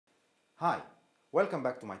Hi, welcome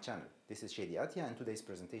back to my channel. This is Shady Atia and today's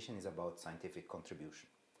presentation is about scientific contribution.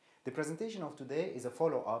 The presentation of today is a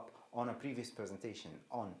follow-up on a previous presentation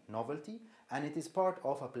on novelty, and it is part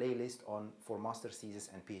of a playlist for master's thesis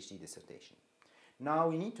and PhD dissertation. Now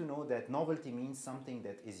we need to know that novelty means something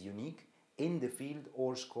that is unique in the field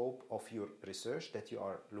or scope of your research that you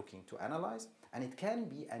are looking to analyze, and it can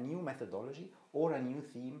be a new methodology or a new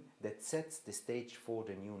theme that sets the stage for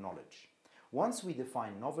the new knowledge. Once we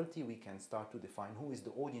define novelty, we can start to define who is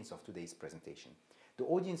the audience of today's presentation. The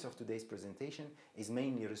audience of today's presentation is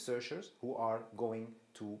mainly researchers who are going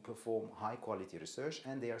to perform high quality research,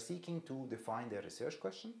 and they are seeking to define their research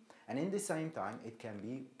question. And in the same time, it can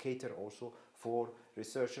be cater also for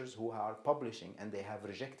researchers who are publishing and they have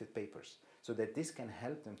rejected papers, so that this can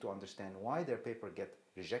help them to understand why their paper get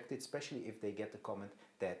rejected, especially if they get the comment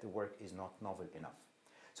that the work is not novel enough.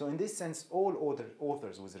 So in this sense, all other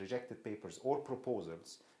authors with rejected papers or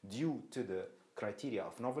proposals due to the criteria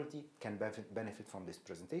of novelty can benefit from this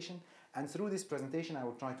presentation. And through this presentation, I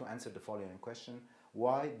will try to answer the following question: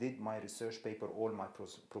 why did my research paper or my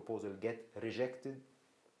proposal get rejected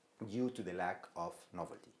due to the lack of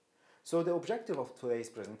novelty? So the objective of today's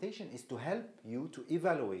presentation is to help you to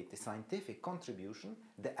evaluate the scientific contribution,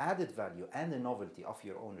 the added value and the novelty of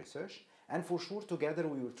your own research. And for sure, together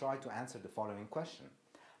we will try to answer the following question: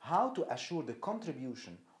 how to assure the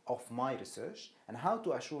contribution of my research, and how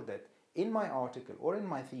to assure that in my article or in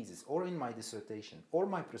my thesis or in my dissertation or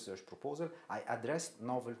my research proposal, I addressed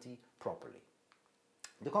novelty properly.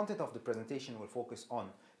 The content of the presentation will focus on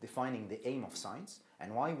defining the aim of science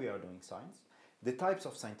and why we are doing science, the types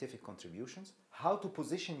of scientific contributions, how to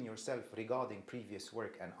position yourself regarding previous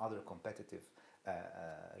work and other competitive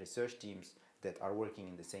research teams that are working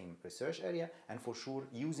in the same research area, and for sure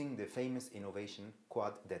using the famous innovation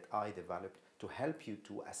quad that I developed to help you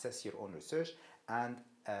to assess your own research and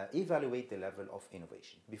evaluate the level of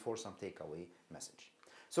innovation before some takeaway message.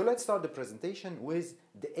 So let's start the presentation with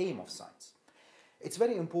the aim of science. It's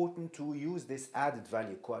very important to use this added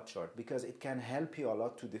value quad chart because it can help you a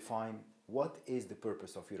lot to define what is the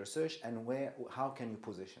purpose of your research and how can you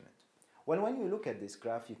position it. Well, when you look at this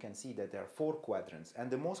graph, you can see that there are 4 quadrants,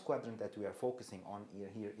 and the most quadrant that we are focusing on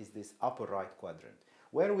here is this upper right quadrant,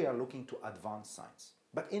 where we are looking to advance science.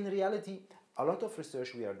 But in reality, a lot of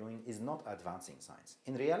research we are doing is not advancing science.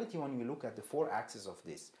 In reality, when we look at the 4 axes of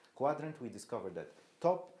this quadrant, we discover that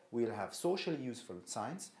top we'll have socially useful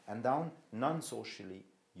science, and down non-socially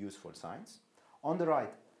useful science. On the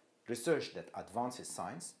right, research that advances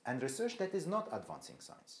science, and research that is not advancing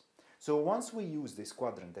science. So once we use this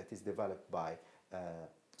quadrant that is developed by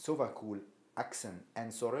Sovakul, Axen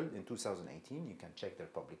and Sorel in 2018, you can check their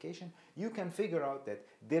publication, you can figure out that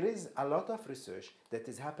there is a lot of research that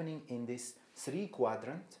is happening in this 3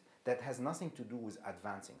 quadrant that has nothing to do with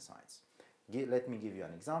advancing science. Let me give you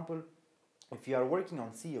an example. If you are working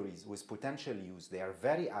on theories with potential use, they are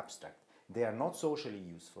very abstract, they are not socially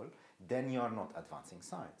useful, then you are not advancing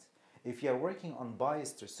science. If you are working on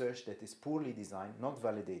biased research that is poorly designed, not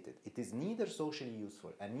validated, it is neither socially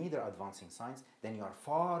useful and neither advancing science, then you are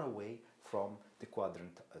far away from the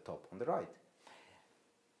quadrant top on the right.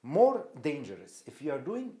 More dangerous, if you are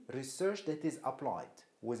doing research that is applied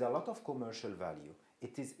with a lot of commercial value,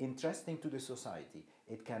 it is interesting to the society,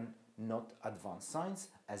 it can not advance science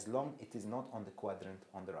as long as it is not on the quadrant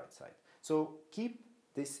on the right side. So keep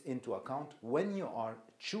this into account when you are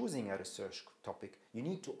choosing a research topic. You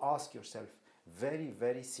need to ask yourself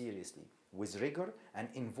very seriously with rigor and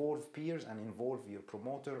involve peers and involve your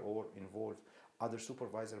promoter or involve other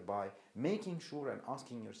supervisor by making sure and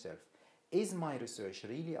asking yourself, is my research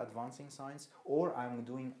really advancing science, or I'm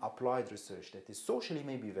doing applied research that is socially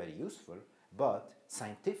maybe very useful but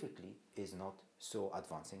scientifically is not so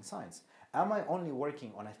advancing science? Am I only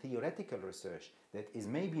working on a theoretical research that is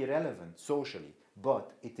maybe relevant socially,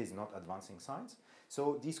 but it is not advancing science?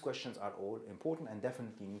 So these questions are all important, and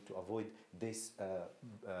definitely need to avoid this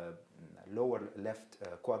lower left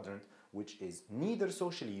quadrant, which is neither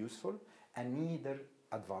socially useful and neither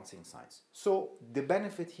advancing science. So the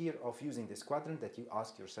benefit here of using this quadrant that you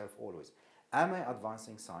ask yourself always, am I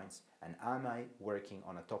advancing science and am I working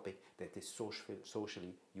on a topic that is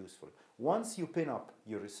socially useful? Once you pin up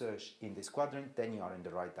your research in this quadrant, then you are in the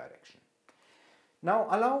right direction. Now,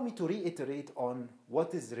 allow me to reiterate on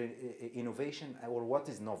what is innovation or what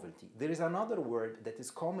is novelty. There is another word that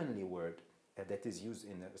is commonly that is used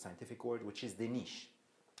in the scientific world, which is the niche.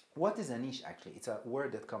 What is a niche actually? It's a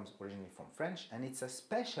word that comes originally from French, and it's a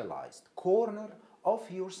specialized corner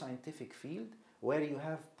of your scientific field where you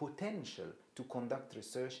have potential to conduct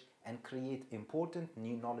research and create important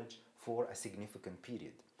new knowledge for a significant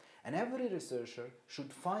period. And every researcher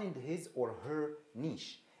should find his or her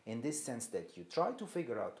niche, in this sense that you try to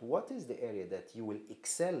figure out what is the area that you will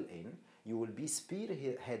excel in. You will be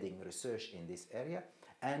spearheading research in this area,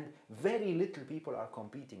 and very little people are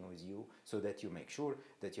competing with you, so that you make sure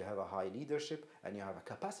that you have a high leadership and you have a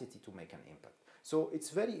capacity to make an impact. So it's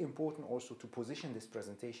very important also to position this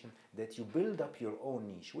presentation that you build up your own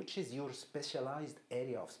niche, which is your specialized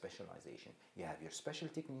area of specialization. You have your special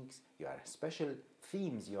techniques, you have special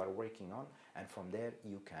themes you are working on, and from there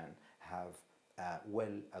you can have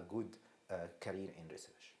a good career in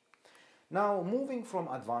research. Now, moving from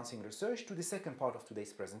advancing research to the second part of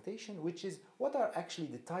today's presentation, which is what are actually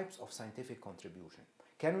the types of scientific contribution?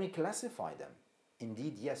 Can we classify them?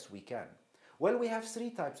 Indeed, yes, we can. Well, we have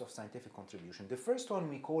three types of scientific contribution. The first one,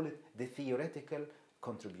 we call it the theoretical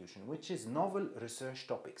contribution, which is novel research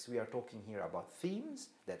topics. We are talking here about themes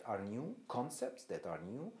that are new, concepts that are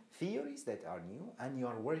new, theories that are new, and you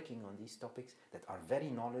are working on these topics that are very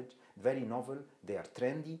novel, they are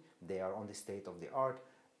trendy, they are on the state of the art,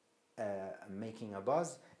 making a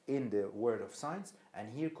buzz in the world of science.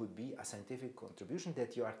 And here could be a scientific contribution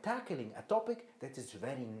that you are tackling a topic that is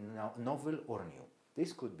very novel or new.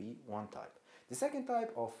 This could be one type. The second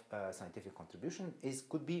type of scientific contribution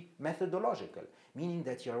could be methodological, meaning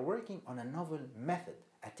that you are working on a novel method,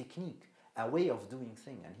 a technique, a way of doing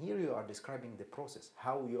things. And here you are describing the process,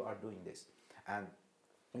 how you are doing this. And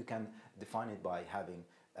you can define it by having,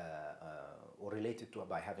 or related to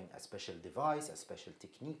by having a special device, a special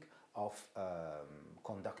technique of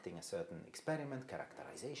conducting a certain experiment,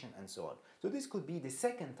 characterization, and so on. So this could be the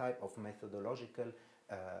second type of methodological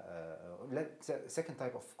second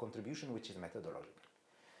type of contribution, which is methodological.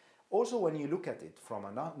 Also, when you look at it from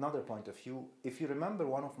another point of view, if you remember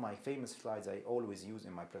one of my famous slides I always use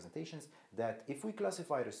in my presentations, that if we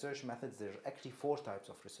classify research methods, there are actually four types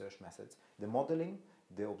of research methods: the modeling,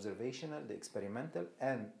 the observational, the experimental,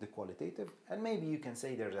 and the qualitative. And maybe you can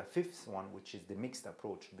say there's a fifth one, which is the mixed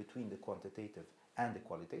approach between the quantitative and the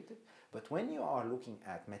qualitative. But when you are looking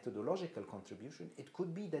at methodological contribution, it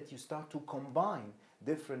could be that you start to combine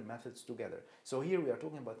different methods together. So here we are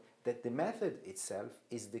talking about that the method itself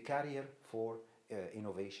is the carrier for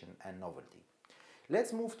innovation and novelty.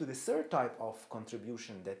 Let's move to the third type of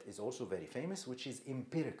contribution that is also very famous, which is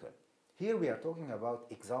empirical. Here we are talking about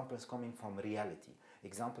examples coming from reality,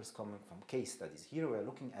 examples coming from case studies. Here we are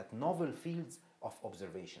looking at novel fields of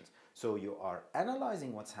observations. So you are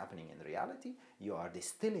analyzing what's happening in reality, you are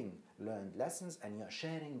distilling learned lessons, and you are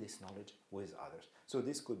sharing this knowledge with others. So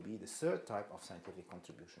this could be the third type of scientific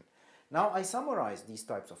contribution. Now I summarize these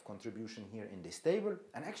types of contribution here in this table,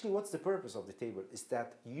 and actually what's the purpose of the table is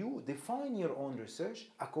that you define your own research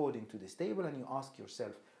according to this table, and you ask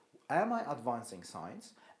yourself, am I advancing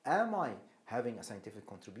science? Am I having a scientific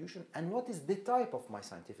contribution? And what is the type of my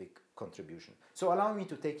scientific contribution? So allow me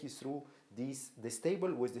to take you through this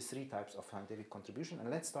table with the three types of scientific contribution, and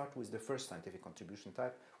let's start with the first scientific contribution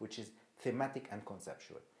type, which is thematic and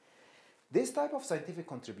conceptual. This type of scientific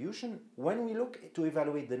contribution, when we look to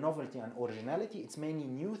evaluate the novelty and originality, it's mainly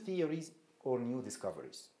new theories or new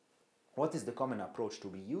discoveries. What is the common approach to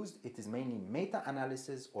be used? It is mainly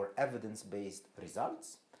meta-analysis or evidence-based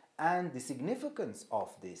results. And the significance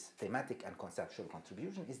of this thematic and conceptual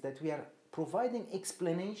contribution is that we are providing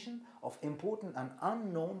explanation of important and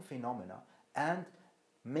unknown phenomena and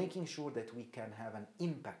making sure that we can have an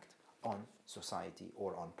impact on society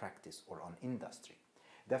or on practice or on industry.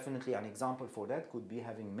 Definitely an example for that could be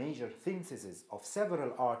having major syntheses of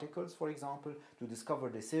several articles, for example, to discover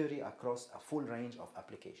the theory across a full range of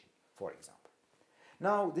application, for example.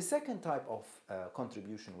 Now, the second type of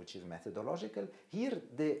contribution, which is methodological, here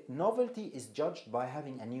the novelty is judged by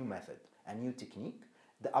having a new method, a new technique.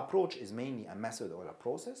 The approach is mainly a method or a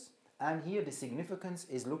process, and here the significance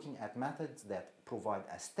is looking at methods that provide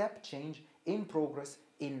a step change in progress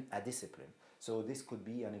in a discipline. So this could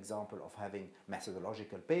be an example of having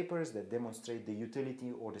methodological papers that demonstrate the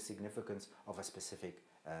utility or the significance of a specific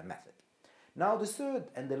method. Now, the third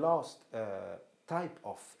and the last type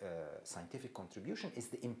of scientific contribution is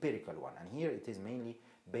the empirical one, and here it is mainly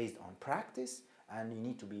based on practice, and you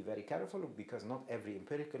need to be very careful because not every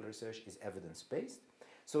empirical research is evidence-based.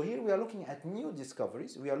 So here we are looking at new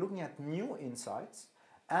discoveries, we are looking at new insights,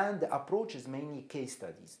 and the approach is mainly case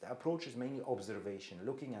studies. The approach is mainly observation,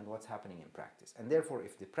 looking at what's happening in practice. And therefore,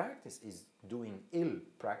 if the practice is doing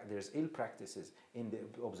there's ill practices in the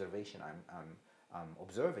observation I'm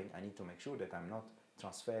observing, I need to make sure that I'm not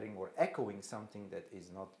transferring or echoing something that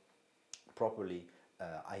is not properly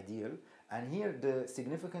ideal. And here the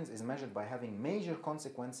significance is measured by having major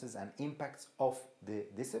consequences and impacts of the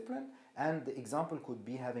discipline, and the example could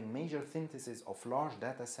be having major synthesis of large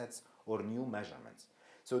data sets or new measurements.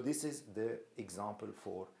 So this is the example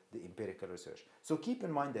for the empirical research. So keep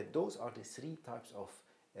in mind that those are the three types of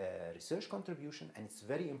research contribution, and it's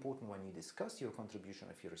very important when you discuss your contribution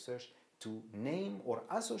of your research to name or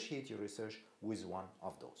associate your research with one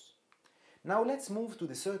of those. Now let's move to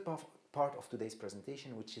the third part of today's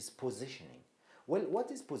presentation, which is positioning. Well,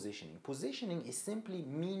 what is positioning? Positioning is simply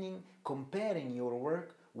meaning comparing your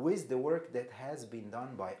work with the work that has been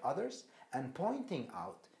done by others and pointing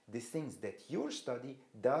out the things that your study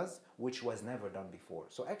does which was never done before.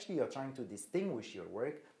 So actually you're trying to distinguish your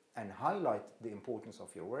work and highlight the importance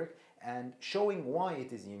of your work and showing why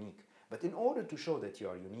it is unique. But in order to show that you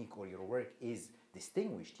are unique or your work is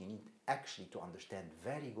distinguished, you need actually to understand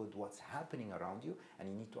very good what's happening around you, and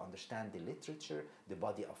you need to understand the literature, the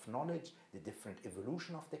body of knowledge, the different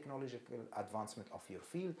evolution of technological advancement of your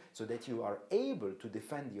field, so that you are able to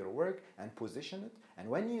defend your work and position it. And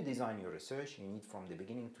when you design your research, you need from the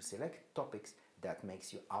beginning to select topics that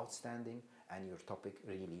makes you outstanding and your topic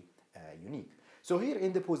really unique. So here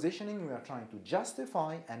in the positioning, we are trying to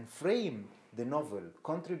justify and frame the novel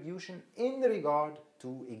contribution in regard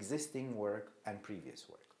to existing work and previous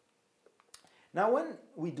work. Now, when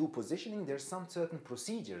we do positioning, there's some certain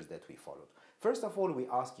procedures that we follow. First of all, we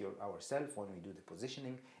ask ourselves when we do the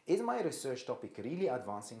positioning, is my research topic really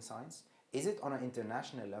advancing science? Is it on an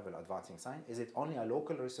international level advancing science? Is it only a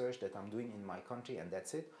local research that I'm doing in my country and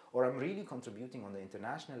that's it? Or I'm really contributing on the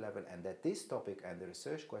international level and that this topic and the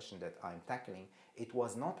research question that I'm tackling, it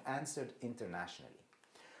was not answered internationally.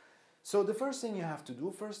 So the first thing you have to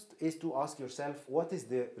do first is to ask yourself, what is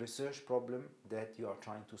the research problem that you are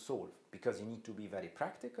trying to solve? Because you need to be very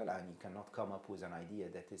practical and you cannot come up with an idea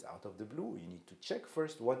that is out of the blue. You need to check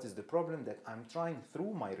first what is the problem that I'm trying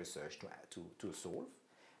through my research to solve.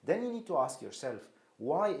 Then you need to ask yourself,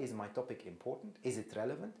 why is my topic important? Is it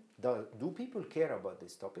relevant? Do people care about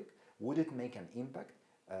this topic? Would it make an impact?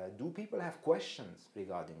 Do people have questions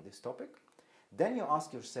regarding this topic? Then you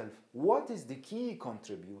ask yourself, what is the key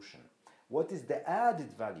contribution? What is the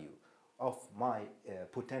added value of my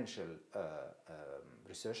potential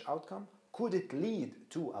research outcome? Could it lead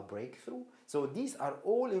to a breakthrough? So these are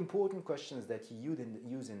all important questions that you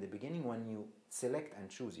use in the beginning when you select and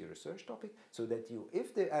choose your research topic, so that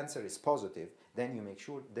if the answer is positive, then you make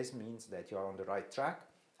sure this means that you are on the right track.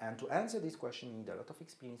 And to answer this question, you need a lot of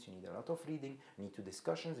experience, you need a lot of reading, you need to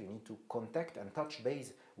discussions, you need to contact and touch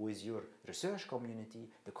base with your research community,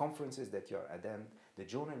 the conferences that you are attend, the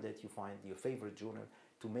journal that you find, your favorite journal,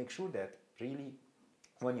 to make sure that really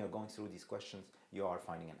when you're going through these questions, you are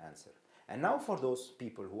finding an answer. And now for those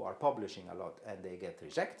people who are publishing a lot and they get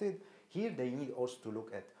rejected, here they need also to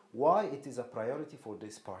look at why it is a priority for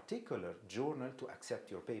this particular journal to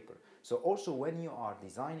accept your paper. So also when you are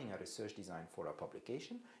designing a research design for a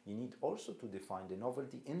publication, you need also to define the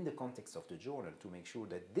novelty in the context of the journal to make sure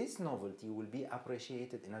that this novelty will be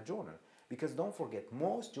appreciated in a journal. Because don't forget,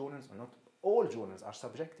 most journals, or not all journals, are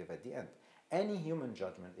subjective at the end. Any human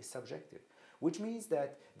judgment is subjective, which means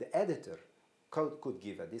that the editor could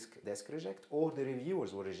give a desk reject, or the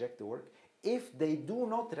reviewers will reject the work if they do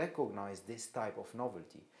not recognize this type of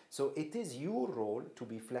novelty. So it is your role to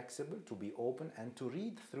be flexible, to be open, and to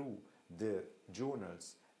read through the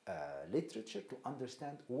journal's literature to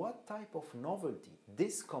understand what type of novelty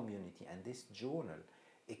this community and this journal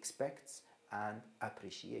expects and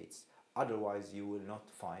appreciates. Otherwise, you will not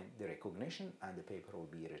find the recognition and the paper will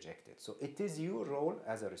be rejected. So it is your role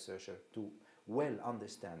as a researcher to well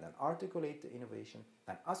understand and articulate the innovation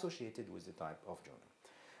and associate it with the type of journal.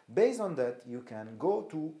 Based on that, you can go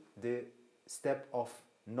to the step of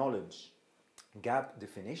knowledge gap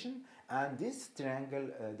definition, and this triangle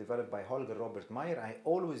developed by Holger Robert Meyer, I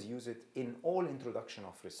always use it in all introduction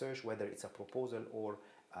of research, whether it's a proposal or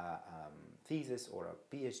a thesis or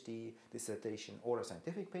a PhD dissertation or a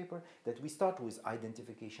scientific paper, that we start with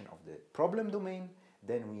identification of the problem domain,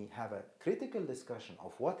 then we have a critical discussion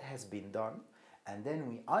of what has been done, and then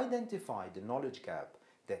we identify the knowledge gap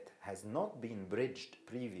that has not been bridged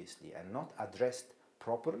previously and not addressed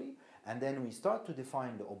properly, and then we start to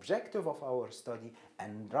define the objective of our study,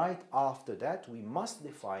 and right after that we must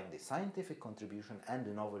define the scientific contribution and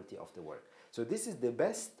the novelty of the work. So this is the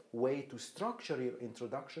best way to structure your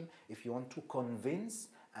introduction if you want to convince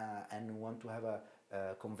and want to have a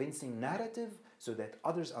convincing narrative so that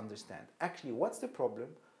others understand actually what's the problem,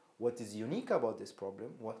 what is unique about this problem,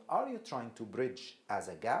 what are you trying to bridge as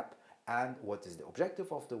a gap, and what is the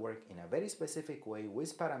objective of the work in a very specific way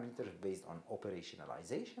with parameters based on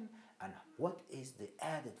operationalization, and what is the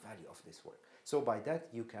added value of this work. So by that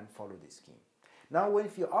you can follow this scheme. Now,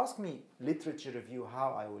 if you ask me literature review,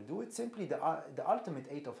 how I will do it, simply the ultimate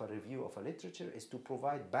aim of a review of a literature is to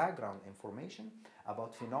provide background information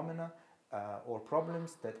about phenomena or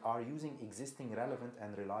problems that are using existing relevant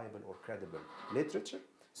and reliable or credible literature.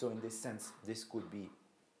 So in this sense, this could be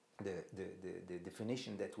the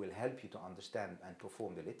definition that will help you to understand and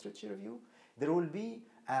perform the literature review. There will be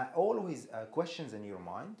always questions in your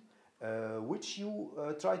mind which you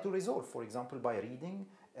try to resolve, for example, by reading,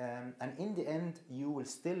 and in the end you will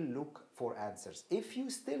still look for answers. If you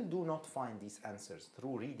still do not find these answers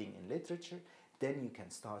through reading in literature, then you can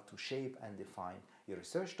start to shape and define your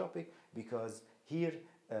research topic, because here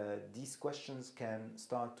these questions can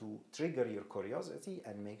start to trigger your curiosity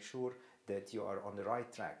and make sure that you are on the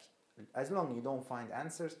right track. As long as you don't find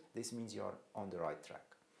answers, this means you are on the right track.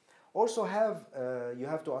 Also you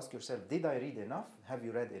have to ask yourself, did I read enough? Have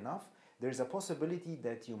you read enough? There's a possibility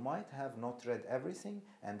that you might have not read everything,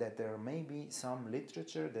 and that there may be some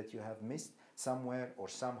literature that you have missed somewhere or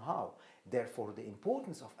somehow. Therefore, the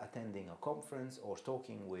importance of attending a conference or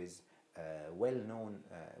talking with well-known,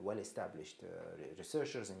 well-established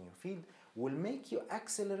researchers in your field will make you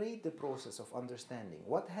accelerate the process of understanding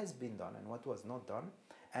what has been done and what was not done,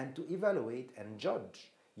 and to evaluate and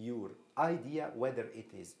judge your idea whether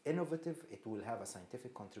it is innovative, it will have a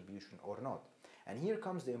scientific contribution or not. And here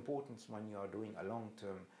comes the importance when you are doing a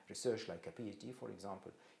long-term research like a PhD, for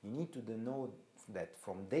example. You need to know that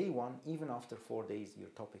from day one, even after 4 days, your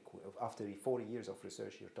topic, after 4 years of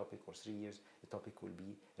research, your topic, or 3 years, the topic will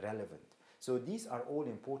be relevant. So these are all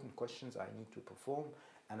important questions I need to perform,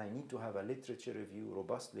 and I need to have a literature review,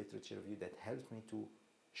 robust literature review, that helps me to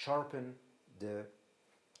sharpen the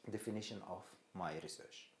definition of my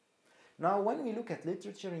research. Now, when we look at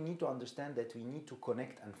literature, we need to understand that we need to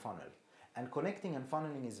connect and funnel. And connecting and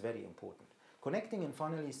funneling is very important. Connecting and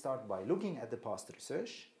funneling start by looking at the past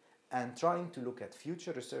research and trying to look at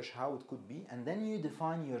future research, how it could be, and then you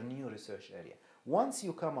define your new research area. Once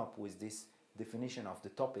you come up with this definition of the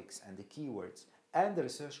topics and the keywords and the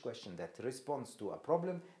research question that responds to a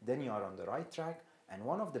problem, then you are on the right track. And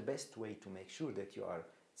one of the best way to make sure that you are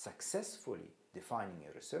successfully defining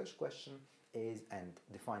your research question and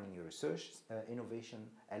defining your research innovation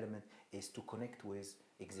element is to connect with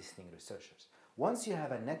existing researchers. Once you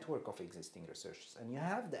have a network of existing researchers and you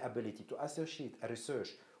have the ability to associate a research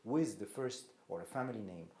with the first or a family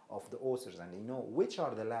name of the authors, and they know which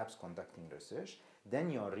are the labs conducting research,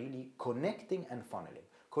 then you are really connecting and funneling.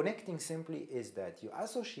 Connecting simply is that you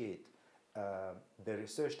associate the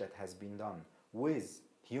research that has been done with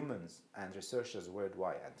humans and researchers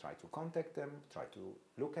worldwide and try to contact them, try to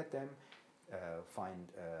look at them,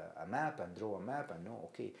 find a map and draw a map and know,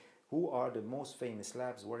 okay, who are the most famous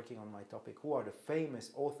labs working on my topic? Who are the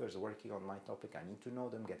famous authors working on my topic? I need to know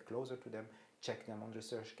them, get closer to them, check them on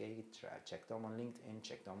ResearchGate, check them on LinkedIn,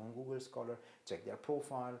 check them on Google Scholar, check their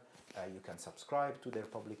profile. You can subscribe to their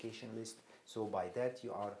publication list. So by that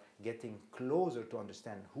you are getting closer to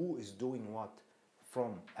understand who is doing what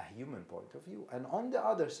from a human point of view. And on the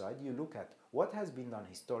other side, you look at what has been done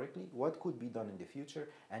historically, what could be done in the future,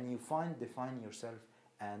 and you define yourself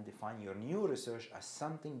and define your new research as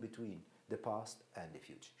something between the past and the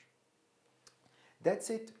future.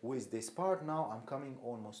 That's it with this part. Now I'm coming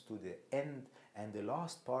almost to the end, and the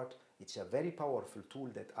last part, it's a very powerful tool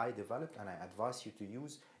that I developed and I advise you to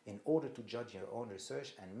use in order to judge your own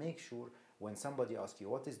research and make sure when somebody asks you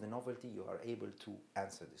what is the novelty, you are able to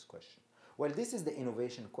answer this question. Well, this is the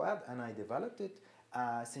innovation quad, and I developed it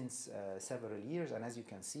since several years, and as you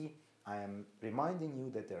can see, I am reminding you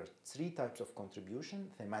that there are 3 types of contribution: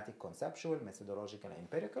 thematic, conceptual, methodological, and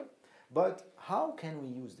empirical. But how can we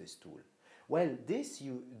use this tool? Well, this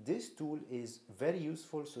tool is very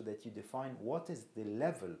useful so that you define what is the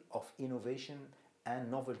level of innovation and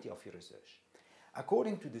novelty of your research.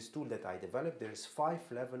 According to this tool that I developed, there is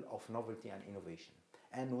 5 levels of novelty and innovation.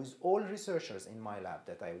 And with all researchers in my lab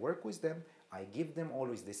that I work with them, I give them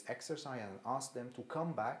always this exercise and ask them to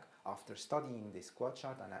come back after studying this quad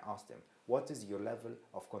chart, and I ask them, what is your level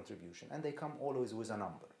of contribution? And they come always with a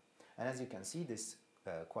number. And as you can see, this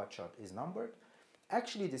quad chart is numbered.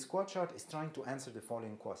 Actually, this quad chart is trying to answer the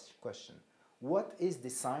following question. What is the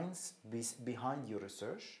science behind your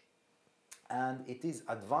research? And it is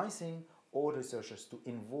advising all researchers to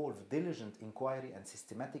involve diligent inquiry and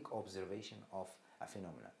systematic observation of a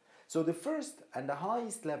phenomenon. So the first and the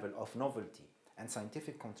highest level of novelty and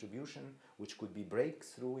scientific contribution, which could be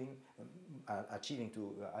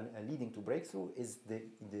leading to breakthrough, is the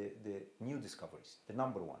new discoveries, the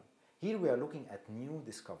number 1. Here we are looking at new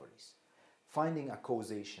discoveries, finding a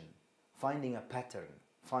causation, finding a pattern,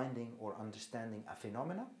 finding or understanding a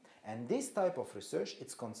phenomena, And this type of research,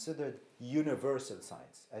 it's considered universal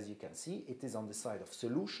science. As you can see, it is on the side of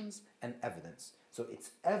solutions and evidence. So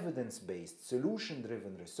it's evidence-based,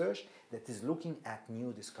 solution-driven research that is looking at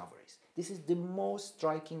new discoveries. This is the most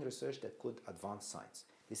striking research that could advance science.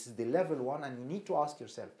 This is the level 1, and you need to ask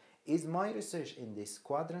yourself, is my research in this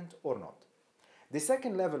quadrant or not? The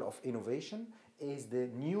second level of innovation is the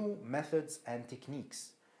new methods and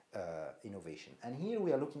techniques innovation. And here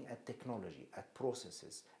we are looking at technology, at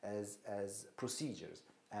processes, as procedures.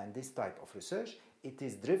 And this type of research, it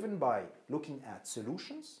is driven by looking at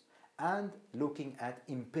solutions and looking at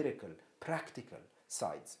empirical, practical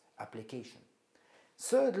sides, application.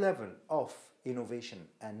 Third level of innovation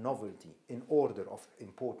and novelty in order of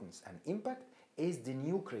importance and impact is the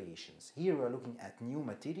new creations. Here we are looking at new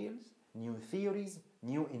materials, new theories,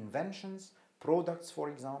 new inventions, products, for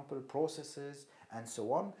example, processes, and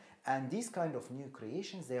so on. And these kind of new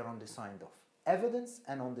creations, they are on the side of evidence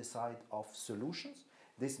and on the side of solutions.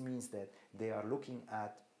 This means that they are looking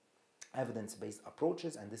at evidence-based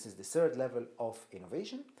approaches, and this is the third level of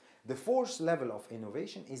innovation. The fourth level of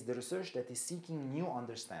innovation is the research that is seeking new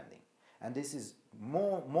understanding. And this is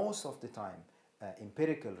most of the time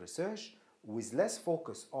empirical research with less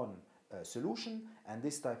focus on solution, and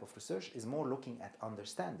this type of research is more looking at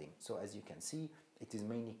understanding. So as you can see, it is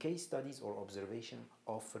mainly case studies or observation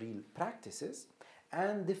of real practices.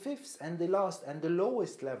 And the fifth and the last and the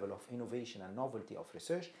lowest level of innovation and novelty of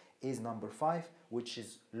research is number 5, which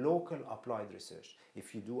is local applied research.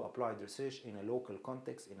 If you do applied research in a local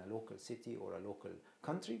context, in a local city or a local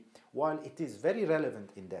country, while it is very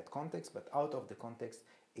relevant in that context, but out of the context,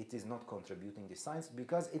 it is not contributing to science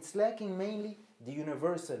because it's lacking mainly the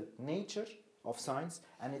universal nature of science,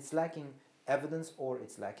 and it's lacking evidence, or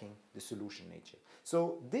it's lacking the solution nature.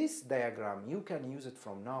 So this diagram, you can use it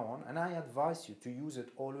from now on, and I advise you to use it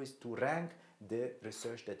always to rank the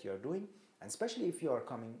research that you are doing. And especially if you are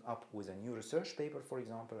coming up with a new research paper, for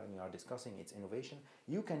example, and you are discussing its innovation,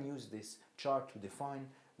 you can use this chart to define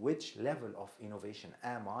which level of innovation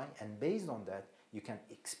am I, and based on that, you can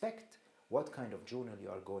expect what kind of journal you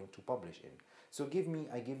are going to publish in. So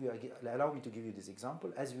allow me to give you this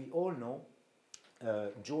example. As we all know,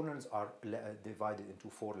 journals are divided into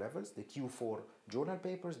 4 levels: the Q4 journal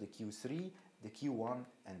papers, the Q3, the Q1,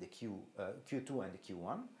 and the Q2 and the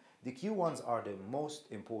Q1. The Q1s are the most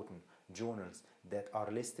important journals that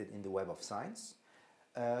are listed in the Web of Science.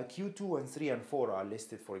 Q2 and 3 and 4 are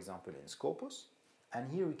listed, for example, in Scopus. And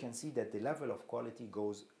here we can see that the level of quality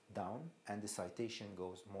goes down and the citation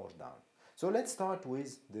goes more down. So let's start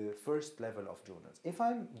with the first level of journals. If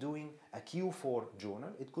I'm doing a Q4 journal,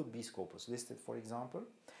 it could be Scopus listed, for example.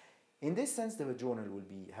 In this sense, the journal will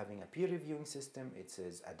be having a peer reviewing system. It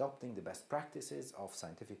says adopting the best practices of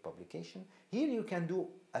scientific publication. Here you can do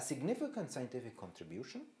a significant scientific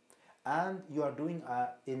contribution, and you are doing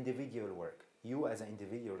individual work. You as an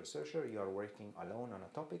individual researcher, you are working alone on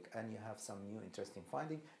a topic and you have some new interesting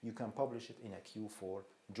finding. You can publish it in a Q4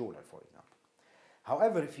 journal, for example.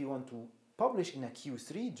 However, if you want to publish in a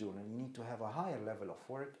Q3 journal, you need to have a higher level of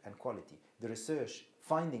work and quality. The research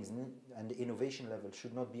findings and the innovation level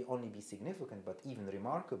should not only be significant, but even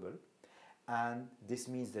remarkable. And this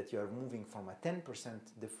means that you are moving from a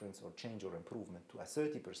 10% difference or change or improvement to a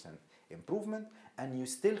 30% improvement, and you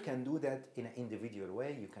still can do that in an individual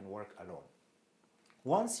way. You can work alone.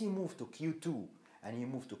 Once you move to Q2 and you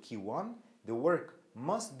move to Q1, the work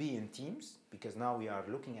must be in teams, because now we are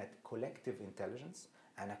looking at collective intelligence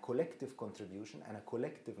and a collective contribution and a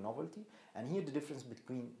collective novelty. And here the difference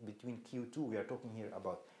between Q2, we are talking here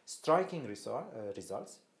about striking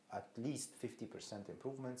results, at least 50%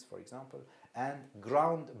 improvements, for example, and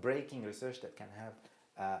groundbreaking research that can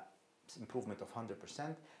have improvement of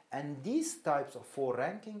 100%. And these types of 4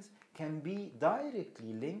 rankings can be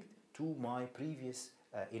directly linked to my previous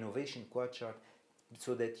innovation quad chart,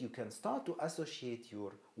 so that you can start to associate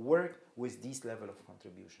your work with this level of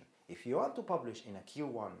contribution. If you want to publish in a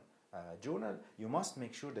Q1 journal, you must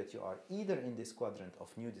make sure that you are either in this quadrant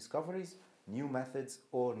of new discoveries, new methods,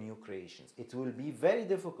 or new creations. It will be very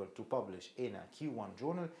difficult to publish in a Q1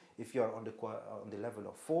 journal if you are on the level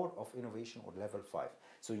of 4 of innovation or level 5.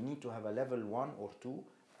 So you need to have a level 1 or 2.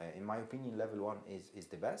 In my opinion, level 1 is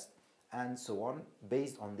the best, and so on.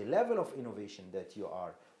 Based on the level of innovation that you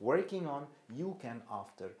are working on, you can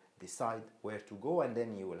after decide where to go, and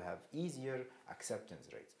then you will have easier acceptance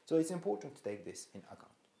rates. So it's important to take this in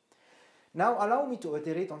account. Now allow me to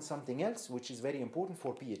iterate on something else which is very important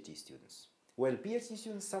for PhD students. Well, PhD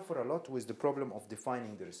students suffer a lot with the problem of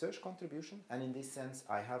defining the research contribution, and in this sense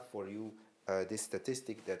I have for you this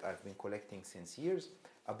statistic that I've been collecting since years.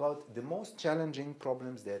 about the most challenging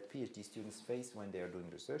problems that PhD students face when they are doing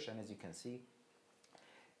research. And as you can see,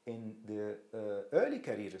 in the early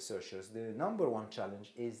career researchers, the number one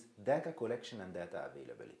challenge is data collection and data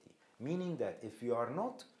availability. Meaning that if you are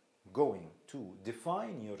not going to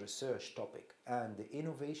define your research topic and the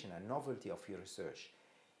innovation and novelty of your research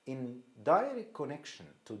in direct connection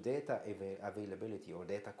to data availability or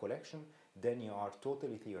data collection, then you are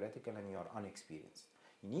totally theoretical and you are unexperienced.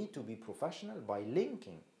 You need to be professional by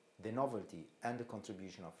linking the novelty and the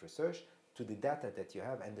contribution of research to the data that you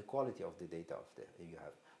have and the quality of the data you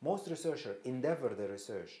have. Most researchers endeavor their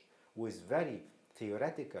research with very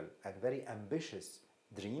theoretical and very ambitious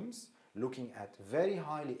dreams, looking at very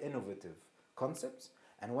highly innovative concepts,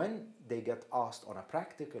 and when they get asked on a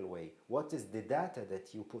practical way, what is the data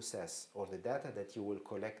that you possess or the data that you will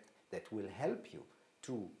collect that will help you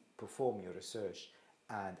to perform your research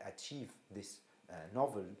and achieve this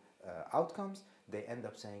novel outcomes, they end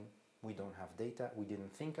up saying, we don't have data, we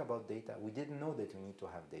didn't think about data, we didn't know that we need to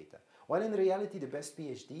have data. While in reality, the best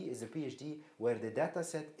PhD is a PhD where the data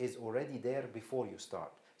set is already there before you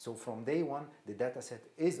start. So from day one, the data set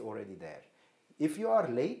is already there. If you are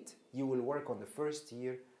late, you will work on the first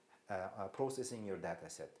year processing your data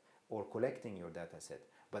set or collecting your data set.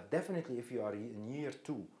 But definitely if you are in year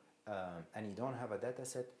 2 and you don't have a data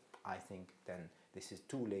set, I think then this is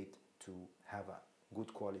too late to have a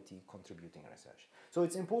good quality contributing research. So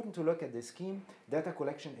it's important to look at the scheme. Data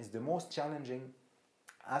collection is the most challenging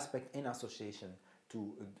aspect in association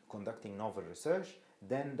to conducting novel research.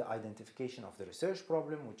 Then the identification of the research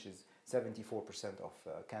problem, which is 74% of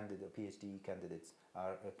PhD candidates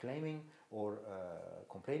are claiming or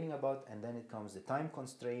complaining about. And then it comes the time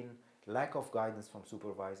constraint, lack of guidance from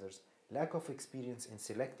supervisors, lack of experience in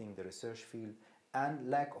selecting the research field, and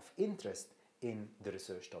lack of interest in the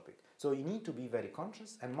research topic. So you need to be very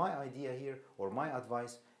conscious, and my idea here, or my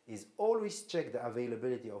advice, is always check the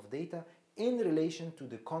availability of data in relation to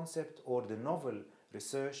the concept or the novel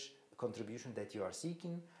research contribution that you are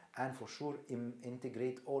seeking, and for sure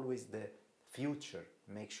integrate always the future.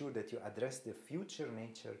 Make sure that you address the future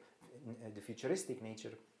nature, the futuristic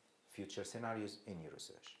nature, future scenarios in your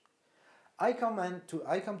research. I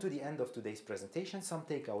come to the end of today's presentation. Some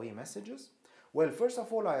takeaway messages. Well, first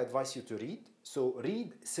of all, I advise you to read. So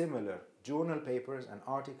read similar journal papers and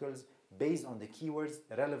articles based on the keywords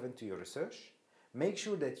relevant to your research. Make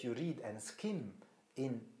sure that you read and skim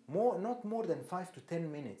in not more than 5 to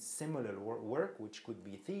 10 minutes similar work, which could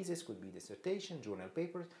be thesis, could be dissertation, journal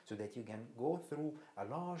papers, so that you can go through a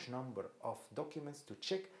large number of documents to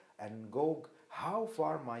check and go how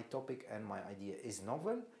far my topic and my idea is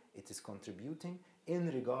novel, it is contributing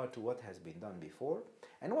in regard to what has been done before.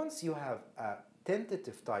 And once you have a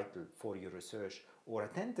tentative title for your research or a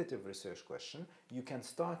tentative research question, you can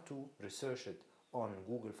start to research it on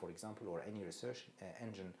Google, for example, or any research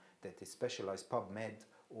engine that is specialized, PubMed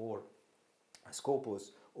or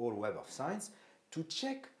Scopus or Web of Science, to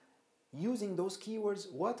check using those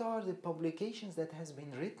keywords what are the publications that has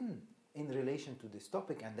been written in relation to this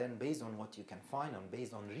topic, and then based on what you can find and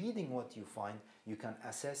based on reading what you find, you can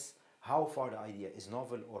assess how far the idea is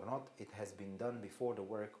novel or not, it has been done before the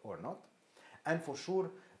work or not. And for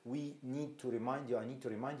sure, I need to remind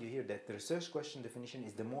you here that the research question definition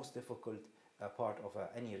is the most difficult part of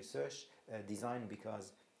any research design,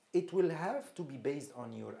 because it will have to be based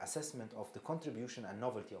on your assessment of the contribution and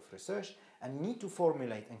novelty of research, and you need to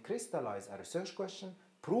formulate and crystallize a research question,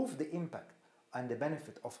 prove the impact and the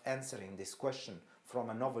benefit of answering this question from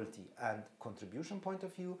a novelty and contribution point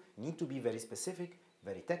of view. You need to be very specific,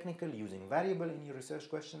 very technical, using variable in your research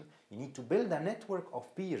question. You need to build a network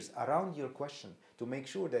of peers around your question to make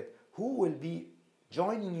sure that who will be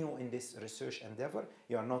joining you in this research endeavor,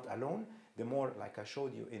 you are not alone. The more, like I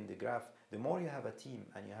showed you in the graph, the more you have a team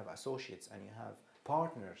and you have associates and you have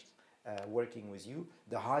partners working with you,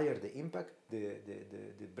 the higher the impact, the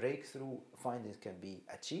breakthrough findings can be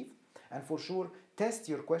achieved. And for sure, test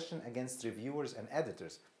your question against reviewers and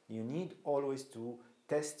editors. You need always to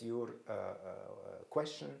test your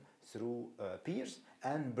question through peers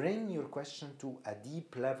and bring your question to a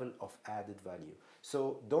deep level of added value.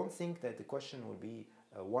 So don't think that the question will be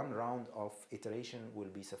one round of iteration will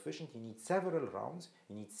be sufficient. You need several rounds,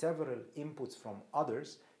 you need several inputs from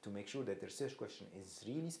others to make sure that the research question is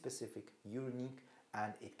really specific, unique,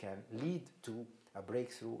 and it can lead to a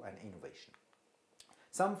breakthrough and innovation.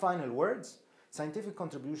 Some final words. Scientific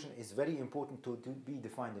contribution is very important to be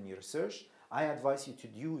defined in your research. I advise you to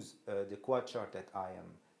use the quad chart that I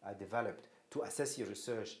developed to assess your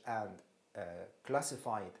research and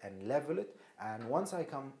classify it and level it. And once I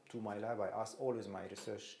come to my lab, I ask always my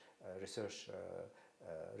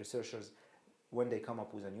researchers, when they come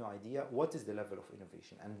up with a new idea, what is the level of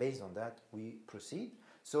innovation? And based on that, we proceed.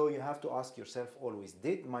 So you have to ask yourself always,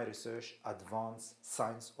 did my research advance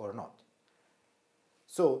science or not?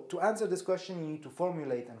 So to answer this question, you need to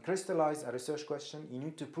formulate and crystallize a research question. You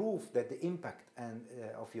need to prove that the impact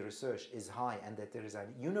of your research is high and that there is a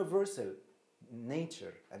universal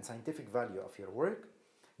nature and scientific value of your work.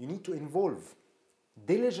 You need to involve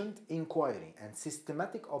diligent inquiry and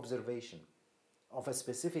systematic observation of a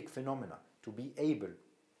specific phenomena to be able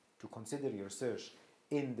to consider your research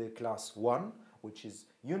in the class 1, which is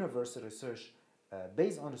universal research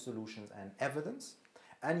based on the solutions and evidence.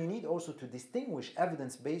 And you need also to distinguish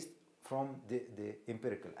evidence-based from the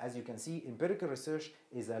empirical. As you can see, empirical research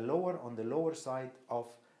is on the lower side of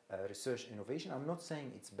research innovation. I'm not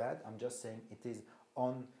saying it's bad, I'm just saying it is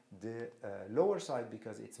on the lower side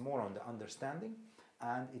because it's more on the understanding,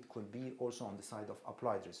 and it could be also on the side of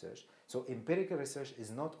applied research. So empirical research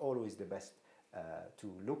is not always the best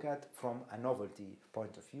to look at from a novelty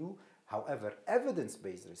point of view. However,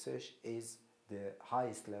 evidence-based research is the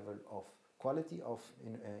highest level of quality of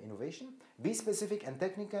innovation. Be specific and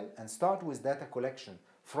technical and start with data collection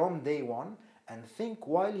from day one, and think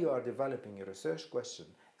while you are developing your research question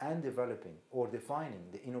and developing or defining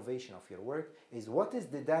the innovation of your work is what is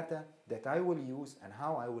the data that I will use and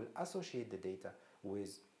how I will associate the data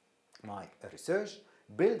with my research.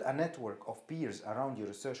 Build a network of peers around your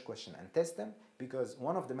research question and test them, because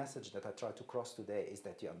one of the messages that I try to cross today is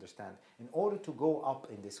that you understand, in order to go up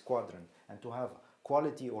in this quadrant and to have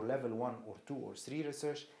quality or level 1 or 2 or 3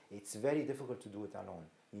 research, it's very difficult to do it alone.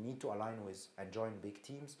 You need to align with and join big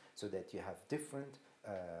teams so that you have different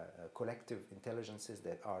collective intelligences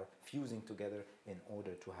that are fusing together in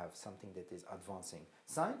order to have something that is advancing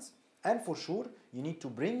science. And for sure, you need to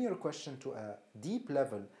bring your question to a deep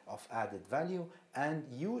level of added value and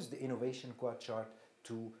use the innovation quad chart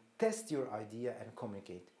to test your idea and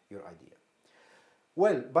communicate your idea.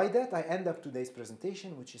 Well, by that I end up today's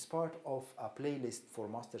presentation, which is part of a playlist for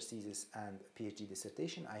master's thesis and PhD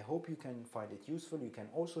dissertation. I hope you can find it useful. You can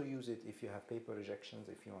also use it if you have paper rejections,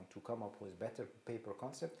 if you want to come up with better paper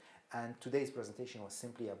concept. And today's presentation was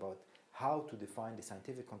simply about how to define the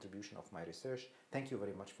scientific contribution of my research. Thank you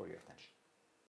very much for your attention.